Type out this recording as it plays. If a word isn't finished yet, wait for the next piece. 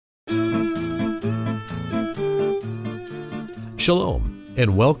Shalom,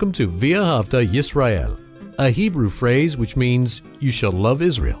 and welcome to V'ahavta Yisrael, a Hebrew phrase which means you shall love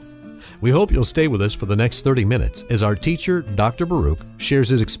Israel. We hope you'll stay with us for the next 30 minutes as our teacher, Dr. Baruch, shares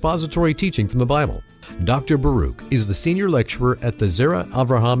his expository teaching from the Bible. Dr. Baruch is the senior lecturer at the Zera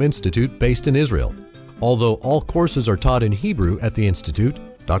Avraham Institute based in Israel. Although all courses are taught in Hebrew at the Institute,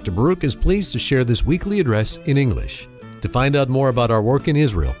 Dr. Baruch is pleased to share this weekly address in English. To find out more about our work in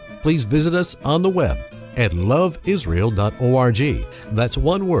Israel, please visit us on the web at loveisrael.org. That's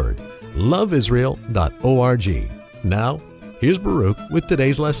one word, loveisrael.org. Now, here's Baruch with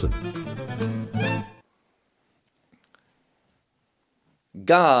today's lesson.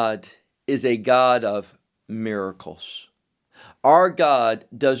 God is a God of miracles. Our God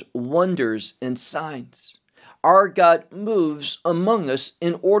does wonders and signs. Our God moves among us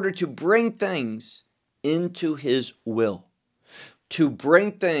in order to bring things into His will, to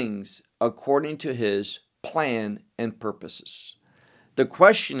bring things according to His plan and purposes. The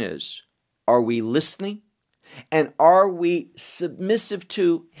question is, are we listening? And are we submissive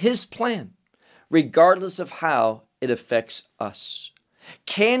to His plan, regardless of how it affects us?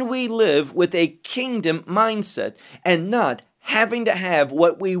 Can we live with a kingdom mindset and not having to have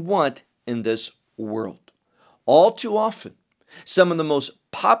what we want in this world? All too often, some of the most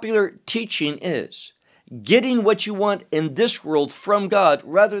popular teaching is getting what you want in this world from God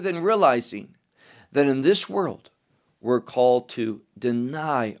rather than realizing that in this world we're called to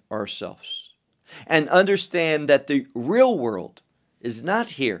deny ourselves and understand that the real world is not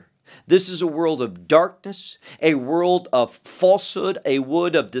here. This is a world of darkness, a world of falsehood, a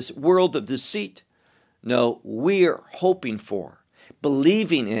world of deceit. No, we are hoping for,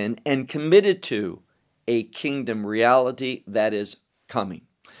 believing in, and committed to a kingdom reality that is coming.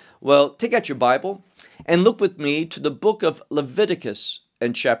 Well, take out your Bible and look with me to the book of Leviticus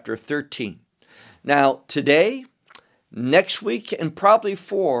and chapter 13. Now, today, next week, and probably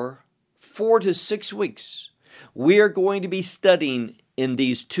for 4 to 6 weeks, we are going to be studying in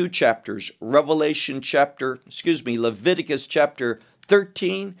these two chapters, Leviticus chapter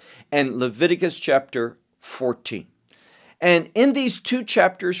 13 and Leviticus chapter 14. And in these two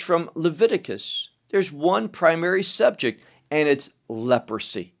chapters from Leviticus, there's one primary subject, and it's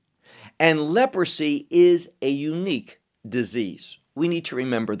leprosy. And leprosy is a unique disease. We need to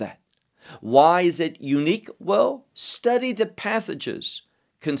remember that. Why is it unique? Well, study the passages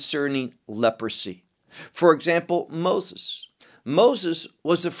concerning leprosy. For example, Moses. Moses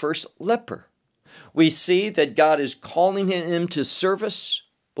was the first leper. We see that God is calling him to service,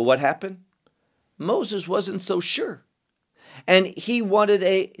 but what happened? Moses wasn't so sure. And he wanted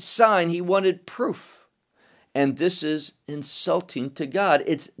a sign, he wanted proof. And this is insulting to God.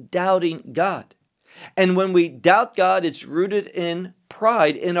 It's doubting God. And when we doubt God, it's rooted in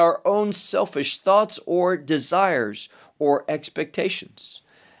pride, in our own selfish thoughts or desires or expectations.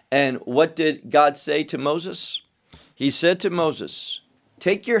 And what did God say to Moses? He said to Moses,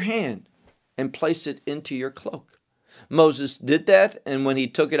 take your hand and place it into your cloak. Moses did that, and when he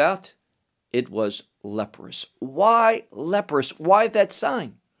took it out, it was leprous. Why leprous? Why that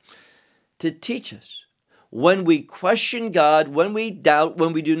sign? To teach us, when we question God, when we doubt,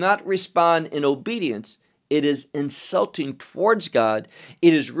 when we do not respond in obedience, it is insulting towards God.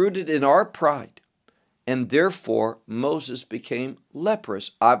 It is rooted in our pride. And therefore, Moses became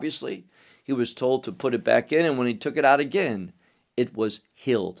leprous. Obviously, he was told to put it back in, and when he took it out again, it was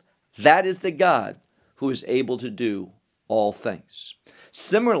healed. That is the God who is able to do all things.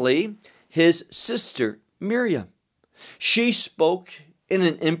 Similarly, his sister, Miriam, she spoke in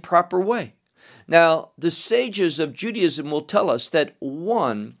an improper way. Now, the sages of Judaism will tell us that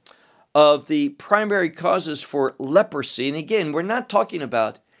one of the primary causes for leprosy, and again, we're not talking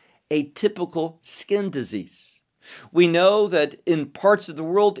about a typical skin disease. We know that in parts of the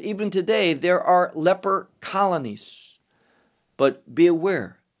world, even today, there are leper colonies. But be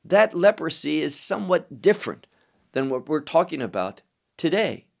aware, that leprosy is somewhat different than what we're talking about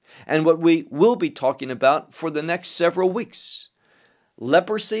today and what we will be talking about for the next several weeks.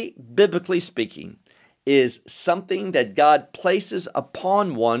 Leprosy, biblically speaking, is something that God places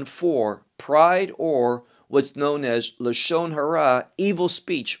upon one for pride or what's known as Lashon Hara, evil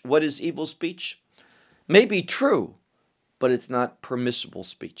speech. What is evil speech? May be true, but it's not permissible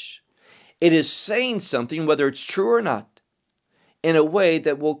speech. It is saying something, whether it's true or not, in a way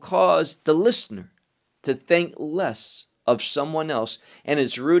that will cause the listener to think less of someone else, and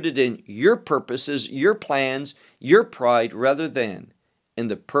it's rooted in your purposes, your plans, your pride, rather than in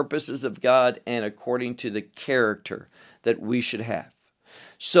the purposes of God and according to the character that we should have.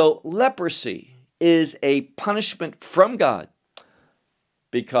 So leprosy is a punishment from God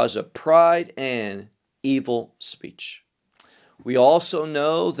because of pride and evil speech. We also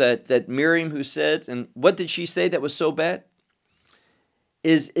know that Miriam, who said, and what did she say that was so bad?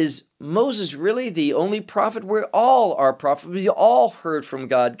 Is Moses really the only prophet? We all are prophets. We all heard from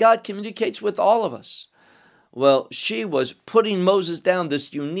God. God communicates with all of us. Well, she was putting Moses down,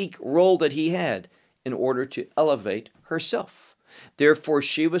 this unique role that he had, in order to elevate herself. Therefore,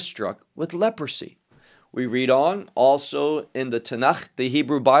 she was struck with leprosy. We read on also in the Tanakh, the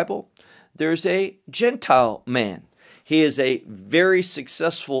Hebrew Bible, there's a Gentile man. He is a very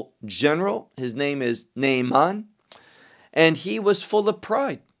successful general. His name is Naaman. And he was full of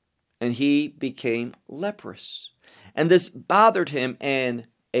pride, and he became leprous. And this bothered him, and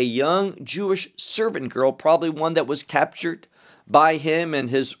a young Jewish servant girl, probably one that was captured by him and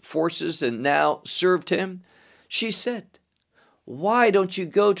his forces and now served him, she said, "Why don't you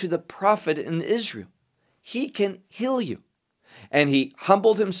go to the prophet in Israel? He can heal you." And he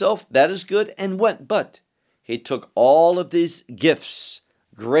humbled himself, that is good, and went. But he took all of these gifts,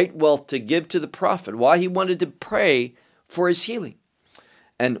 great wealth, to give to the prophet. Why? He wanted to pray for his healing.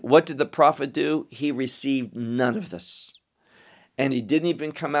 And what did the prophet do? He received none of this. And he didn't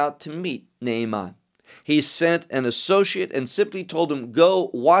even come out to meet Naaman. He sent an associate and simply told him, "Go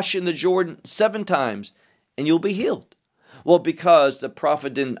wash in the Jordan 7 times and you'll be healed." Well, because the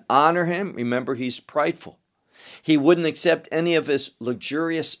prophet didn't honor him, remember, he's prideful. He wouldn't accept any of his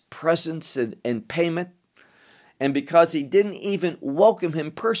luxurious presents and payment. And because he didn't even welcome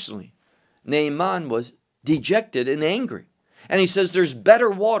him personally, Naaman was dejected and angry. And he says, "There's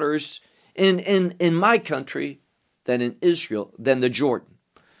better waters in my country than in Israel, than the Jordan."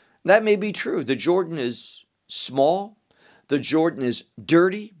 That may be true. The Jordan is small. The Jordan is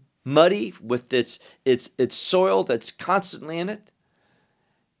dirty, muddy, with its soil that's constantly in it.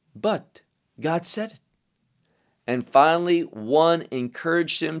 But God said it. And finally, one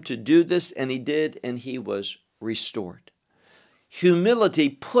encouraged him to do this, and he did, and he was restored. Humility,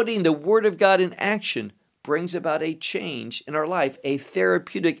 putting the Word of God in action, brings about a change in our life, a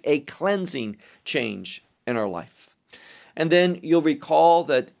therapeutic, a cleansing change in our life. And then you'll recall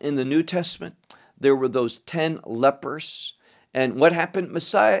that in the New Testament, there were those 10 lepers. And what happened?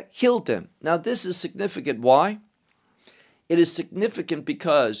 Messiah healed them. Now, this is significant. Why? It is significant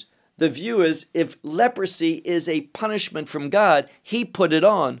because the view is, if leprosy is a punishment from God, He put it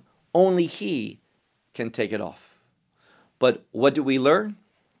on. Only He can take it off. But what do we learn?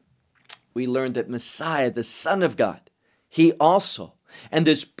 We learn that Messiah, the Son of God, He also, and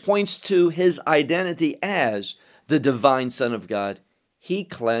this points to His identity as the divine Son of God, He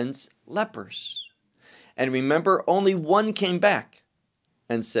cleansed lepers. And remember, only one came back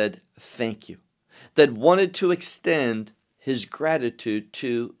and said, "Thank you," that wanted to extend his gratitude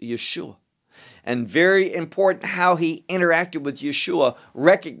to Yeshua. And very important how he interacted with Yeshua,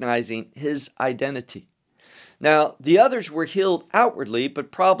 recognizing his identity. Now, the others were healed outwardly,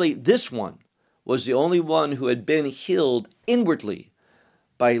 but probably this one was the only one who had been healed inwardly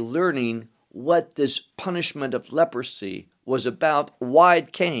by learning what this punishment of leprosy was about, why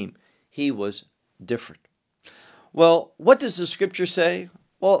it came. He was different. Well, what does the scripture say?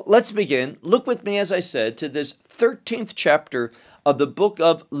 Well, let's begin. Look with me, as I said, to this 13th chapter of the book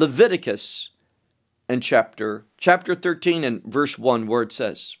of Leviticus, and chapter 13 and verse 1, where it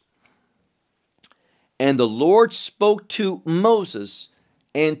says, "And the Lord spoke to Moses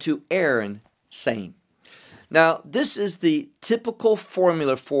and to Aaron, saying." Now, this is the typical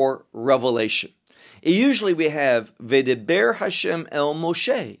formula for revelation. Usually we have V'deber Hashem el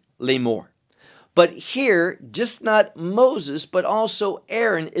Moshe lemor. But here, just not Moses, but also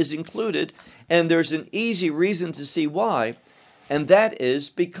Aaron is included, and there's an easy reason to see why, and that is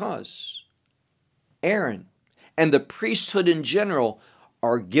because Aaron and the priesthood in general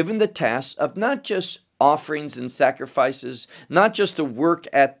are given the task of not just offerings and sacrifices, not just the work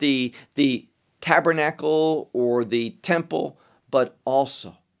at the tabernacle or the temple, but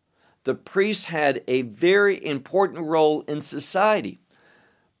also the priests had a very important role in society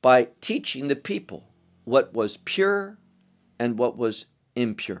by teaching the people what was pure and what was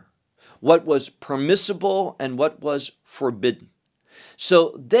impure, what was permissible and what was forbidden.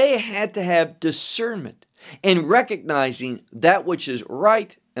 So they had to have discernment in recognizing that which is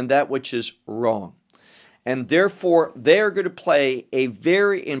right and that which is wrong. And therefore, they are going to play a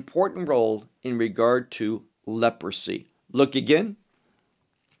very important role in regard to leprosy. Look again.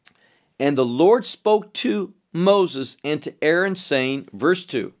 "And the Lord spoke to Moses and to Aaron, saying," verse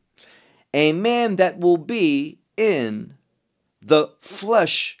 2, "a man that will be in the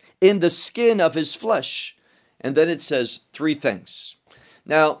flesh, in the skin of his flesh." And then it says 3 things.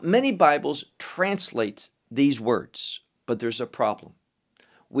 Now, many Bibles translate these words, but there's a problem.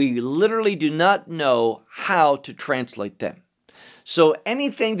 We literally do not know how to translate them. So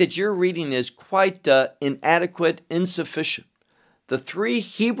anything that you're reading is quite inadequate, insufficient. The three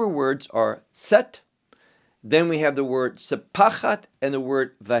Hebrew words are set, then we have the word sepachat and the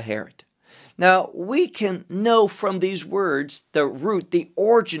word vaheret. Now, we can know from these words the root, the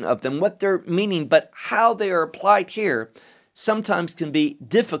origin of them, what they're meaning, but how they are applied here sometimes can be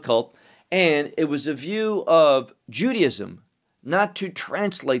difficult, and it was a view of Judaism not to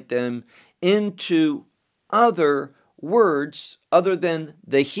translate them into other words other than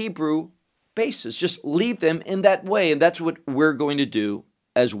the Hebrew basis. Just leave them in that way, and that's what we're going to do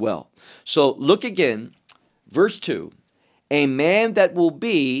as well. So look again, verse 2, a man that will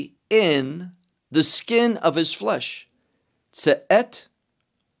be in the skin of his flesh, tse'et,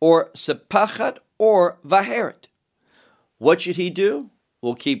 or sepachat, or vaheret. What should he do?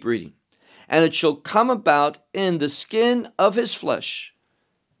 We'll keep reading. And it shall come about in the skin of his flesh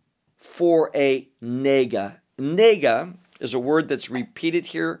for a nega. Nega is a word that's repeated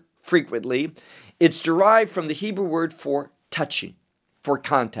here frequently. It's derived from the Hebrew word for touching, for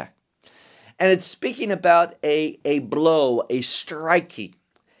contact. And it's speaking about a blow, a striking,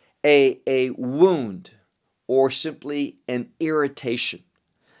 a wound, or simply an irritation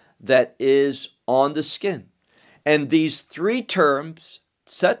that is on the skin. And these three terms,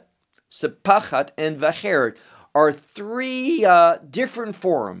 set, sepachat, and vaheret, are three different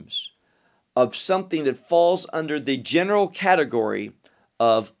forms of something that falls under the general category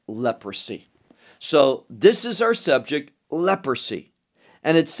of leprosy. So this is our subject, leprosy.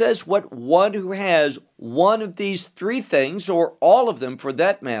 And it says what one who has one of these three things, or all of them for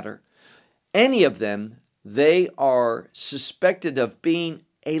that matter, any of them, they are suspected of being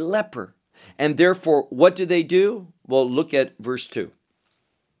a leper. And therefore, what do? Well, look at verse 2.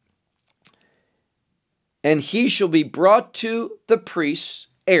 And he shall be brought to the priest,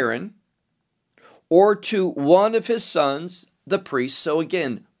 Aaron, or to one of his sons, the priest. So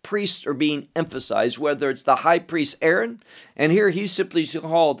again, priests are being emphasized, whether it's the high priest Aaron, and here he's simply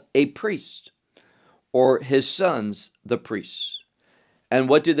called a priest, or his sons, the priests. And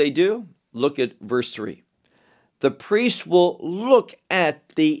what do? Look at verse 3. The priest will look at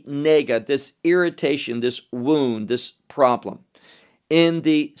the nega, this irritation, this wound, this problem, in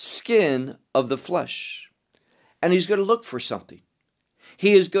the skin of the flesh. And he's going to look for something.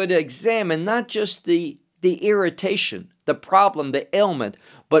 He is going to examine not just the irritation, the problem, the ailment,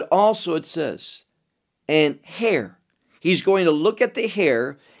 but also it says, and hair. He's going to look at the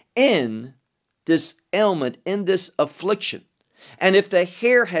hair in this ailment, in this affliction. And if the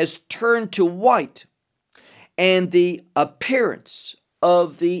hair has turned to white, and the appearance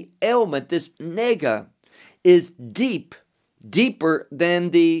of the ailment, this nega, is deeper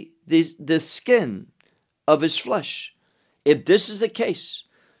than the skin of his flesh. If this is the case,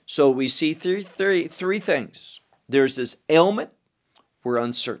 so we see three things. There's this ailment, we're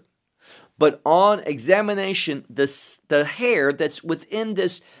uncertain. But on examination, the hair that's within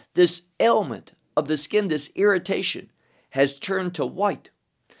this ailment of the skin, this irritation, has turned to white.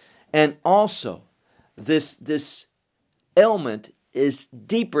 And also, this ailment is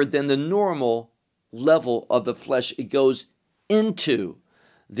deeper than the normal level of the flesh. It goes into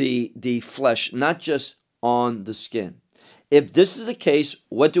the flesh, not just on the skin. If this is the case,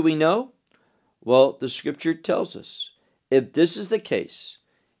 what do we know? Well, the scripture tells us, if this is the case,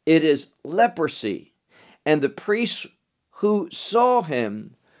 it is leprosy, and the priest who saw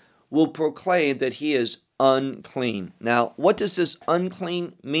him will proclaim that he is unclean. Now, what does this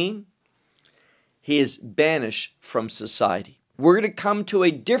unclean mean? He is banished from society. We're going to come to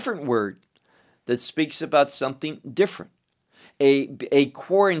a different word that speaks about something different. A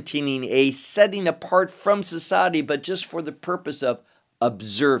quarantining, a setting apart from society, but just for the purpose of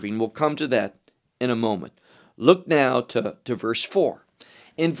observing. We'll come to that in a moment. Look now to verse 4.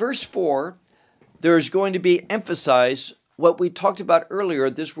 In verse 4, there is going to be emphasized what we talked about earlier,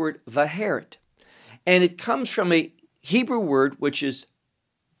 this word vaheret. And it comes from a Hebrew word which is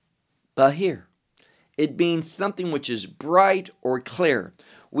bahir. It means something which is bright or clear.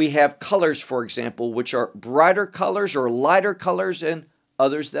 We have colors, for example, which are brighter colors or lighter colors, and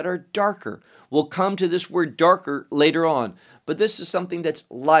others that are darker. We'll come to this word darker later on, but this is something that's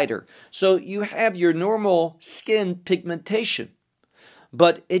lighter. So you have your normal skin pigmentation,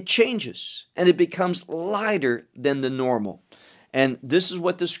 but it changes and it becomes lighter than the normal. And this is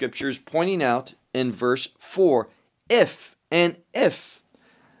what the scripture is pointing out in verse 4. If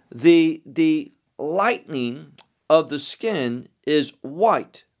the lightening of the skin is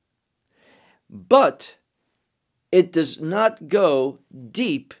white, but it does not go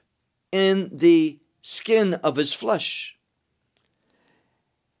deep in the skin of his flesh,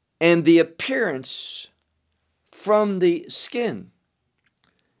 and the appearance from the skin.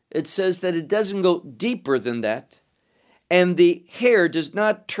 It says that it doesn't go deeper than that, and the hair does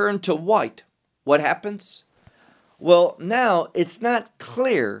not turn to white. What happens? Well, now it's not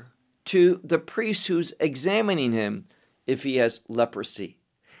clear to the priest who's examining him if he has leprosy.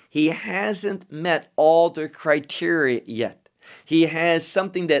 He hasn't met all the criteria yet. He has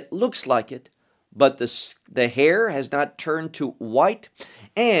something that looks like it, but the hair has not turned to white,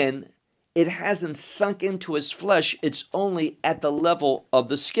 and it hasn't sunk into his flesh. It's only at the level of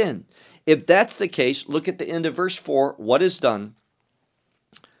the skin. If that's the case, look at the end of verse 4. What is done?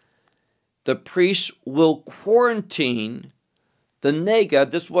 The priest will quarantine the nega,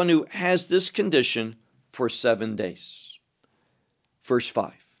 this one who has this condition, for 7 days. Verse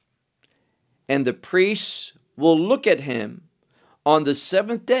 5. And the priest will look at him on the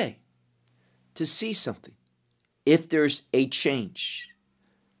 7th day to see something, if there's a change.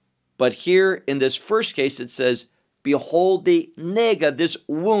 But here in this first case, it says, behold the nega, this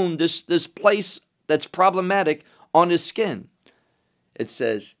wound, this place that's problematic on his skin. It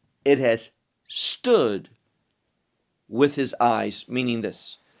says, it has stood with his eyes, meaning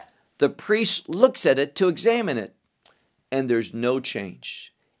this. The priest looks at it to examine it, and there's no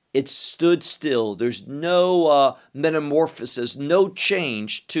change. It stood still. There's no metamorphosis, no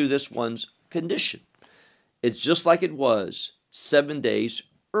change to this one's condition. It's just like it was 7 days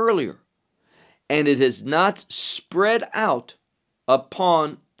earlier. And it has not spread out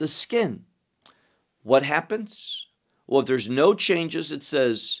upon the skin. What happens? Well, if there's no changes, it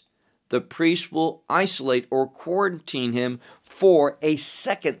says the priest will isolate or quarantine him for a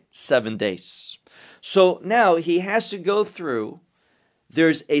second 7 days. So now he has to go through.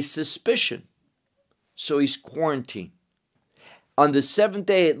 There's a suspicion, so he's quarantined. On the 7th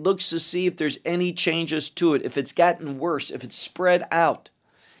day, it looks to see if there's any changes to it, if it's gotten worse, if it's spread out.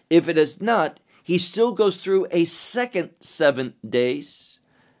 If it has not, he still goes through a second 7 days.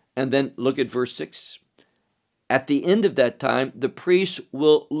 And then look at verse 6. At the end of that time, the priest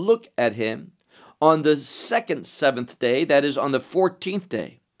will look at him on the second 7th day, that is on the 14th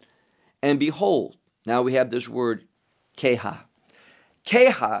day. And behold, now we have this word, keha.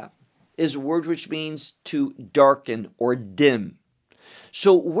 Keha is a word which means to darken or dim.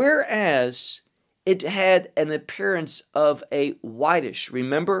 So whereas it had an appearance of a whitish,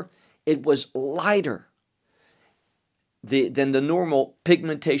 remember, it was lighter than the normal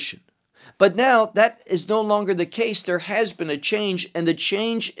pigmentation. But now that is no longer the case. There has been a change, and the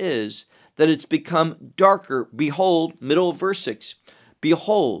change is that it's become darker. Behold, middle of verse 6,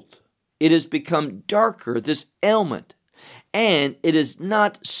 behold, it has become darker, this ailment, and it is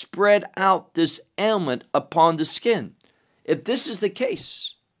not spread out, this ailment, upon the skin. If this is the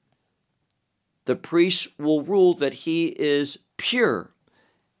case, the priest will rule that he is pure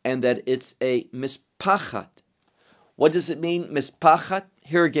and that it's a mispachat. What does it mean, mispachat?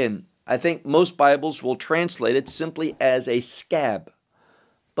 Here again, I think most Bibles will translate it simply as a scab.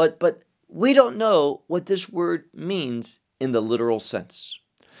 But we don't know what this word means in the literal sense.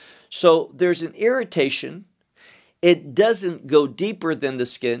 So there's an irritation. It doesn't go deeper than the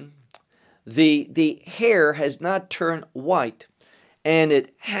skin. The hair has not turned white, and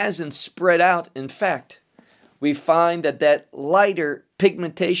it hasn't spread out. In fact, we find that lighter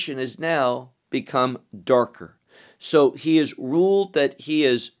pigmentation has now become darker. So he is ruled that he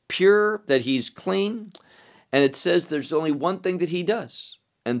is pure, that he's clean, and it says there's only one thing that he does,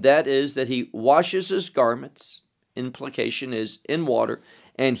 and that is that he washes his garments, implication is in water,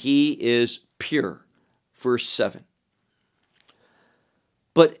 and he is pure. Verse 7.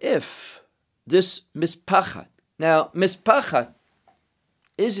 But if this mispachat, now mispachat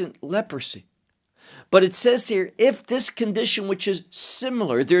isn't leprosy, but it says here, if this condition which is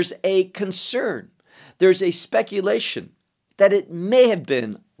similar, there's a concern, there's a speculation that it may have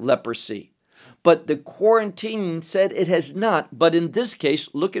been leprosy, but the quarantine said it has not. But in this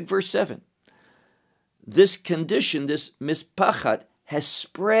case, look at verse 7. This condition, this mispachat, has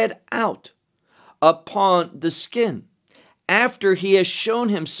spread out upon the skin after he has shown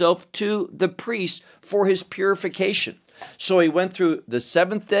himself to the priest for his purification. So he went through the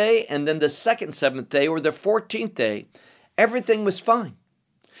 7th day and then the second 7th day or the 14th day. Everything was fine.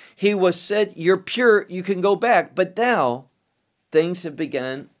 He was said, you're pure, you can go back. But now things have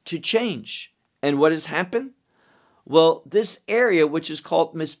begun to change. And what has happened? Well, this area which is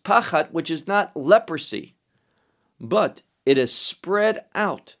called mispachat, which is not leprosy, but it has spread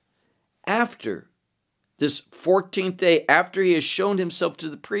out after this 14th day, after he has shown himself to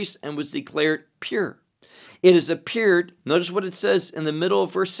the priest and was declared pure. It has appeared, notice what it says in the middle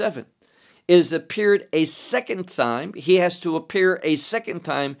of verse 7. it has appeared a second time. He has to appear a second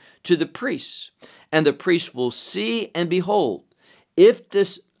time to the priest. And the priest will see and behold if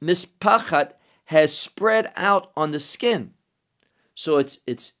this mispachat has spread out on the skin. So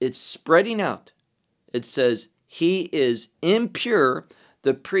it's spreading out. It says he is impure.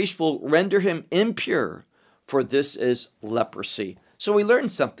 The priest will render him impure, for this is leprosy. So we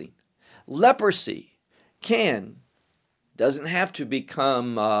learned something. Leprosy doesn't have to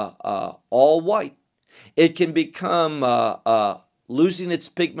become all white. It can become losing its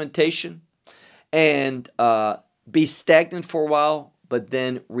pigmentation and be stagnant for a while, but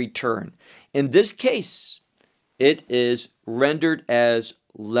then return. In this case, it is rendered as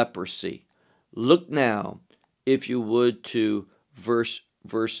leprosy. Look now, if you would, to verse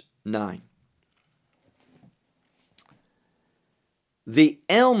 9. The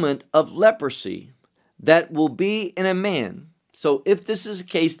ailment of leprosy that will be in a man. So if this is the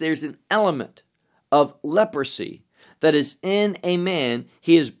case, there's an element of leprosy that is in a man.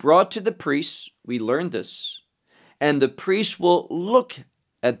 He is brought to the priest. We learned this. And the priest will look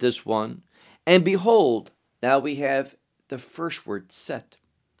at this one, and behold, now we have the first word, set.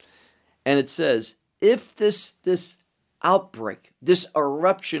 And it says, if this outbreak, this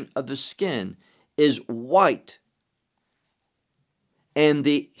eruption of the skin is white, and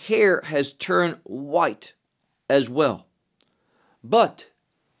the hair has turned white as well, but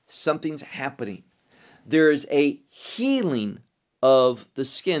something's happening. There is a healing of the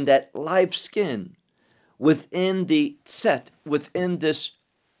skin, that live skin, within the set, within this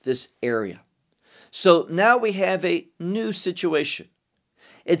area. So now we have a new situation.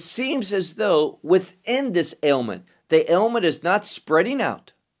 It seems as though within this ailment, the ailment is not spreading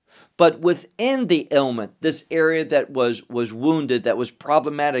out, but within the ailment, this area that was wounded, that was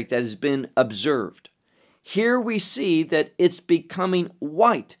problematic, that has been observed, here we see that it's becoming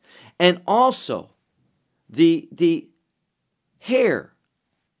white, and also the hair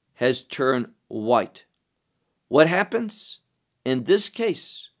has turned white. What happens? In this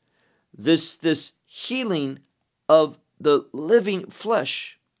case, this healing of the living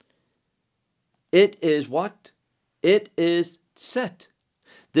flesh, it is what? It is set.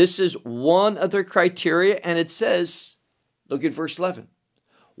 This is one of the criteria, and it says, look at verse 11.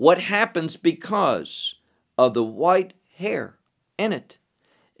 What happens because of the white hair in it?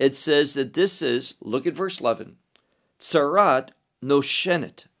 It says that this is, look at verse 11, tsarat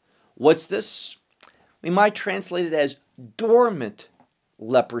noshenet. What's this? We might translate it as dormant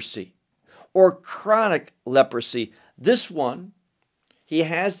leprosy or chronic leprosy. This one, he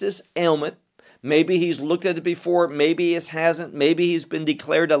has this ailment. Maybe he's looked at it before, maybe he hasn't, maybe he's been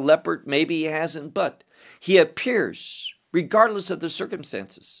declared a leper, maybe he hasn't, but he appears regardless of the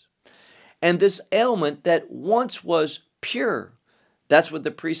circumstances. And this ailment that once was pure, that's what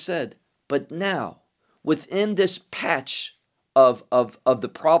the priest said, but now within this patch of the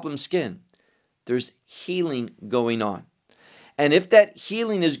problem skin, there's healing going on. And if that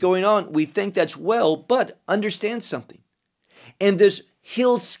healing is going on, we think that's well, but understand something. And this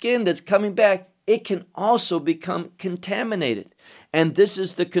healed skin that's coming back, it can also become contaminated. And this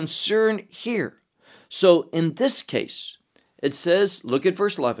is the concern here. So in this case, it says, look at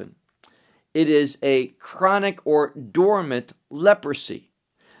verse 11, it is a chronic or dormant leprosy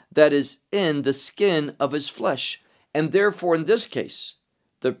that is in the skin of his flesh. And therefore, in this case,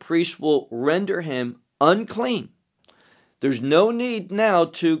 the priest will render him unclean. There's no need now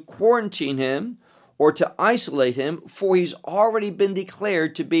to quarantine him or to isolate him, for he's already been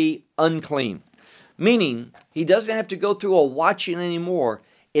declared to be unclean. Meaning, he doesn't have to go through a watching anymore.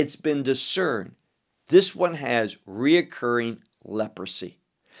 It's been discerned. This one has reoccurring leprosy.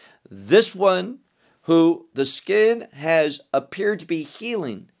 This one, who the skin has appeared to be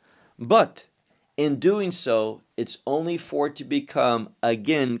healing, but in doing so, it's only for it to become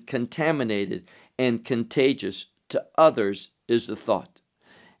again contaminated and contagious to others, is the thought.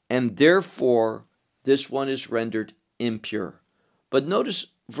 And therefore, this one is rendered impure. But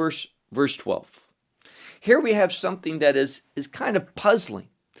notice verse 12. Here we have something that is kind of puzzling.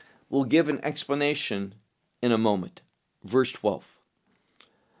 We'll give an explanation in a moment. Verse 12.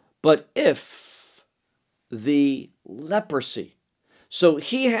 But if the leprosy, so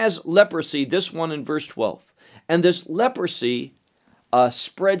he has leprosy, this one in verse 12, and this leprosy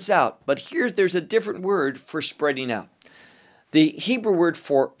spreads out. But here there's a different word for spreading out. The Hebrew word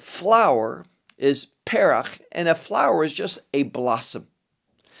for flower is perach, and a flower is just a blossom.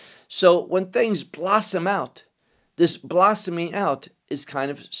 So when things blossom out, this blossoming out is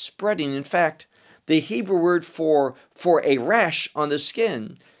kind of spreading. In fact, the Hebrew word for a rash on the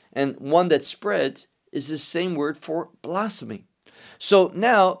skin and one that spreads is the same word for blossoming. So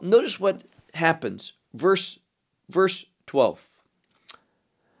now notice what happens? Verse 12.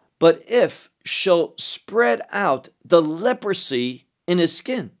 But if shall spread out the leprosy in his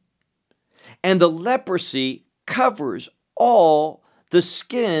skin, and the leprosy covers all the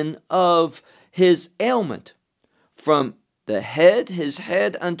skin of his ailment, from the head, his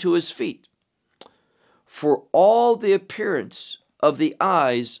head unto his feet, for all the appearance of the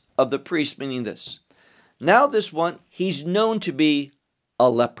eyes of the priest, meaning this. Now this one, he's known to be a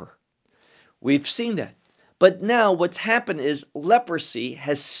leper. We've seen that. But now what's happened is leprosy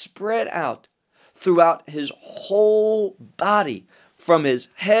has spread out throughout his whole body, from his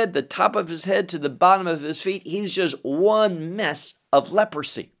head, the top of his head, to the bottom of his feet. He's just one mess of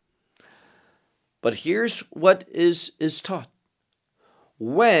leprosy. But here's what is taught.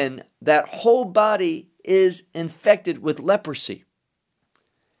 When that whole body is infected with leprosy,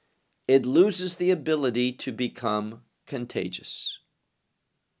 it loses the ability to become contagious,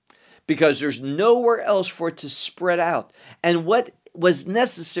 because there's nowhere else for it to spread out. And what was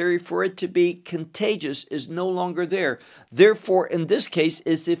necessary for it to be contagious is no longer there. Therefore, in this case,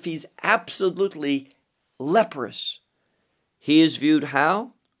 is if he's absolutely leprous, he is viewed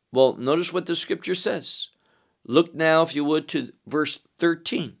how? Well, notice what the scripture says. Look now, if you would, to verse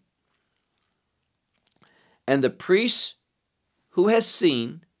 13. And the priest who has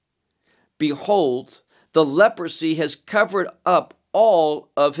seen, behold, the leprosy has covered up all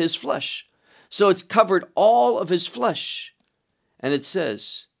of his flesh. So it's covered all of his flesh. And it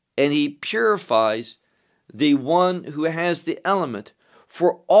says, and he purifies the one who has the element,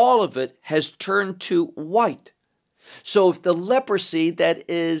 for all of it has turned to white. So if the leprosy that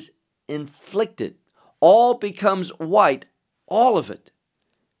is inflicted all becomes white, all of it,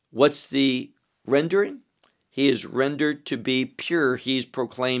 what's the rendering? He is rendered to be pure. He is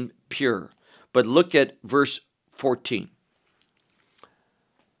proclaimed pure. But look at verse 14.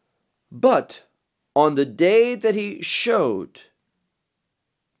 But on the day that he showed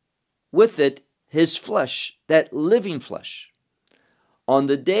with it his flesh, that living flesh, on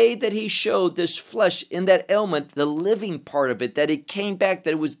the day that he showed this flesh in that ailment, the living part of it, that it came back,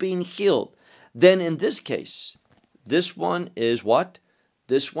 that it was being healed, then in this case, this one is what?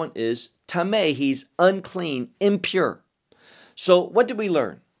 This one is tameh. He's unclean, impure. So what did we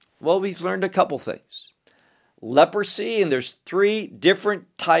learn? Well, we've learned a couple things. Leprosy, and there's 3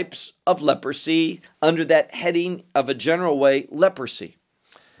 different types of leprosy under that heading of a general way, leprosy.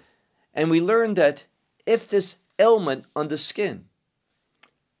 And we learned that if this ailment on the skin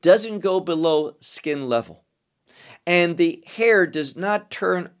doesn't go below skin level, and the hair does not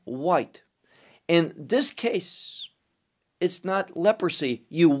turn white, in this case, it's not leprosy.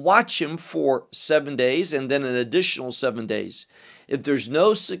 You watch him for 7 days and then an additional 7 days. If there's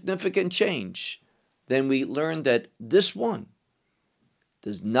no significant change, then we learn that this one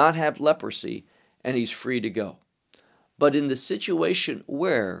does not have leprosy and he's free to go. But in the situation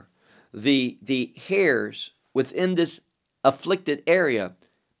where the hairs within this afflicted area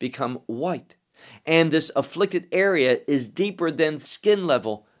become white, and this afflicted area is deeper than skin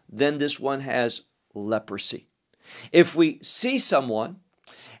level, then this one has leprosy. If we see someone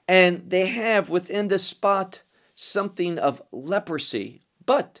and they have within the spot something of leprosy,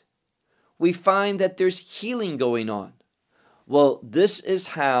 but we find that there's healing going on, well, this is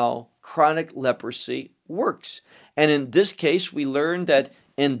how chronic leprosy works. And in this case, we learned that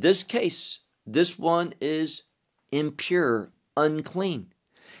in this case, this one is impure, unclean.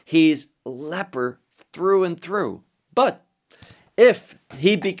 He's leper through and through. But if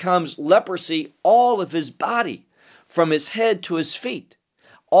he becomes leprosy, all of his body, from his head to his feet,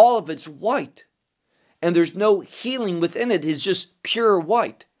 all of it's white, and there's no healing within it, it's just pure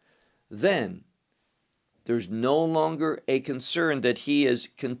white, then there's no longer a concern that he is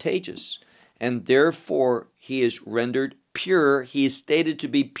contagious, and therefore he is rendered pure. He is stated to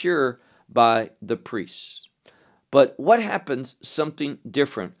be pure by the priests. But what happens? Something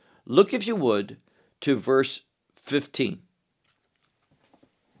different. Look, if you would, to verse 15.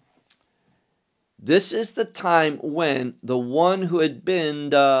 This is the time when the one who had been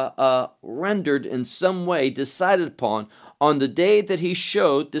rendered in some way, decided upon, on the day that he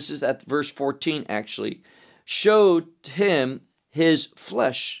showed, this is at verse 14 actually, showed him his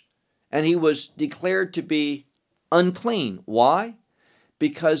flesh, and he was declared to be unclean. Why?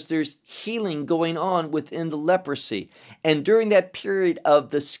 Because there's healing going on within the leprosy. And during that period of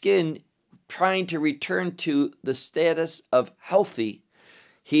the skin trying to return to the status of healthy,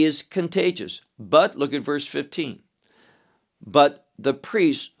 he is contagious. But look at verse 15. But the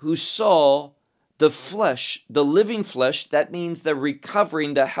priest who saw the flesh, the living flesh, that means the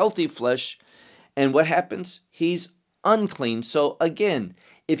recovering, the healthy flesh, and what happens? He's unclean. So again,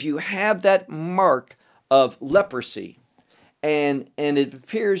 if you have that mark of leprosy and it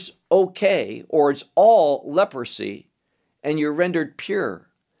appears okay, or it's all leprosy, and you're rendered pure,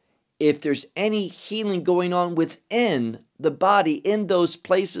 if there's any healing going on within the body in those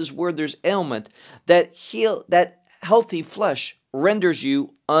places where there's ailment, that healthy flesh renders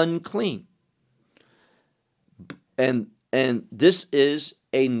you unclean. And this is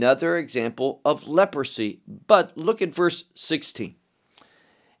another example of leprosy. But look at verse 16.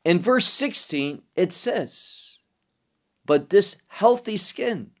 In verse 16, it says, but this healthy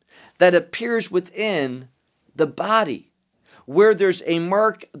skin that appears within the body, where there's a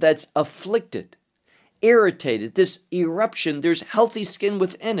mark that's afflicted, irritated, this eruption, there's healthy skin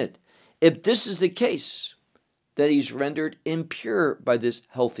within it. If this is the case, that he's rendered impure by this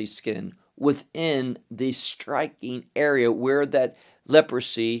healthy skin within the striking area where that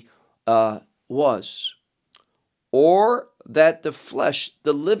leprosy was. Or that the flesh,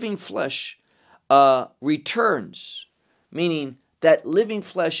 the living flesh, returns, meaning that living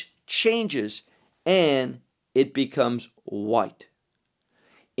flesh changes and it becomes white.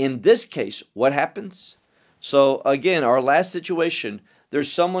 In this case, what happens? So again, our last situation,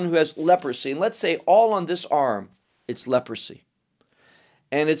 there's someone who has leprosy, and let's say all on this arm, it's leprosy,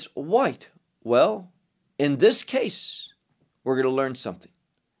 and it's white. Well, in this case, we're going to learn something.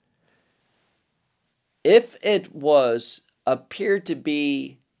 If it appeared to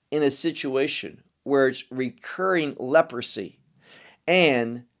be in a situation where it's recurring leprosy,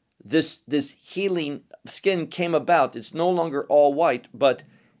 and this healing skin came about, it's no longer all white, but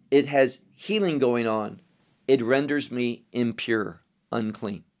it has healing going on, it renders me impure,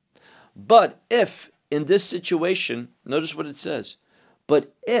 unclean. But if in this situation, notice what it says,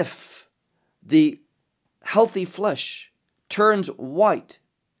 but if the healthy flesh turns white,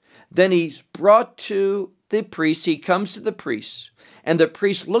 then he's brought to the priest, he comes to the priest, and the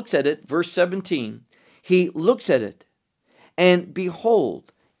priest looks at it, verse 17, he looks at it, and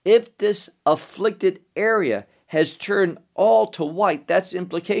behold, if this afflicted area has turned all to white, that's the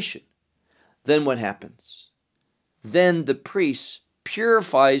implication, then what happens? Then the priest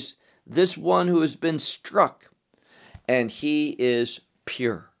purifies this one who has been struck, and he is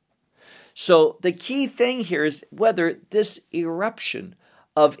pure. So the key thing here is whether this eruption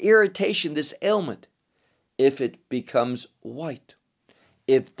of irritation, this ailment, if it becomes white.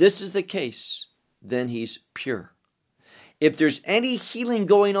 If this is the case, then he's pure. If there's any healing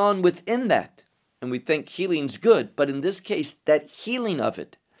going on within that, and we think healing's good, but in this case, that healing of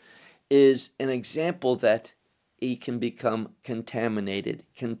it is an example that he can become contaminated,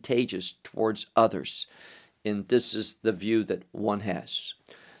 contagious towards others. And this is the view that one has.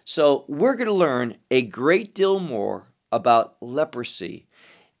 So we're going to learn a great deal more about leprosy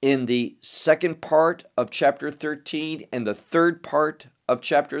in the second part of chapter 13 and the third part of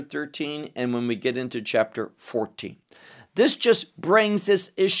chapter 13, and when we get into chapter 14. This just brings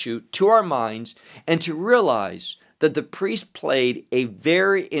this issue to our minds and to realize that the priest played a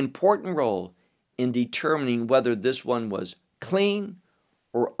very important role in determining whether this one was clean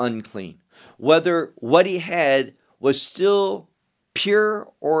or unclean, whether what he had was still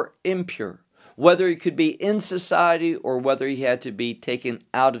pure or impure, whether he could be in society or whether he had to be taken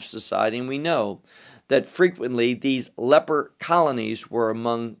out of society. And we know that frequently these leper colonies were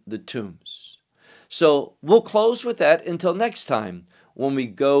among the tombs. So we'll close with that until next time when we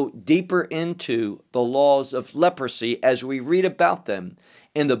go deeper into the laws of leprosy as we read about them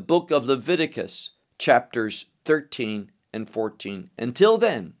in the book of Leviticus, chapters 13 and 14. Until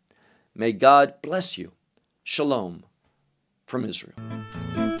then, may God bless you. Shalom from Israel.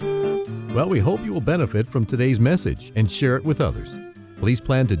 Well, we hope you will benefit from today's message and share it with others. Please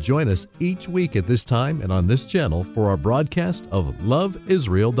plan to join us each week at this time and on this channel for our broadcast of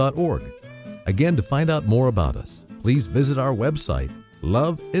loveisrael.org. Again, to find out more about us, please visit our website,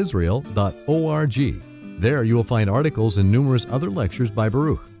 loveisrael.org. There you will find articles and numerous other lectures by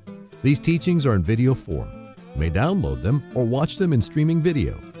Baruch. These teachings are in video form. You may download them or watch them in streaming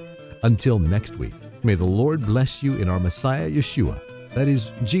video. Until next week, may the Lord bless you in our Messiah Yeshua, that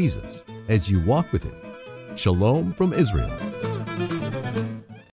is Jesus, as you walk with Him. Shalom from Israel.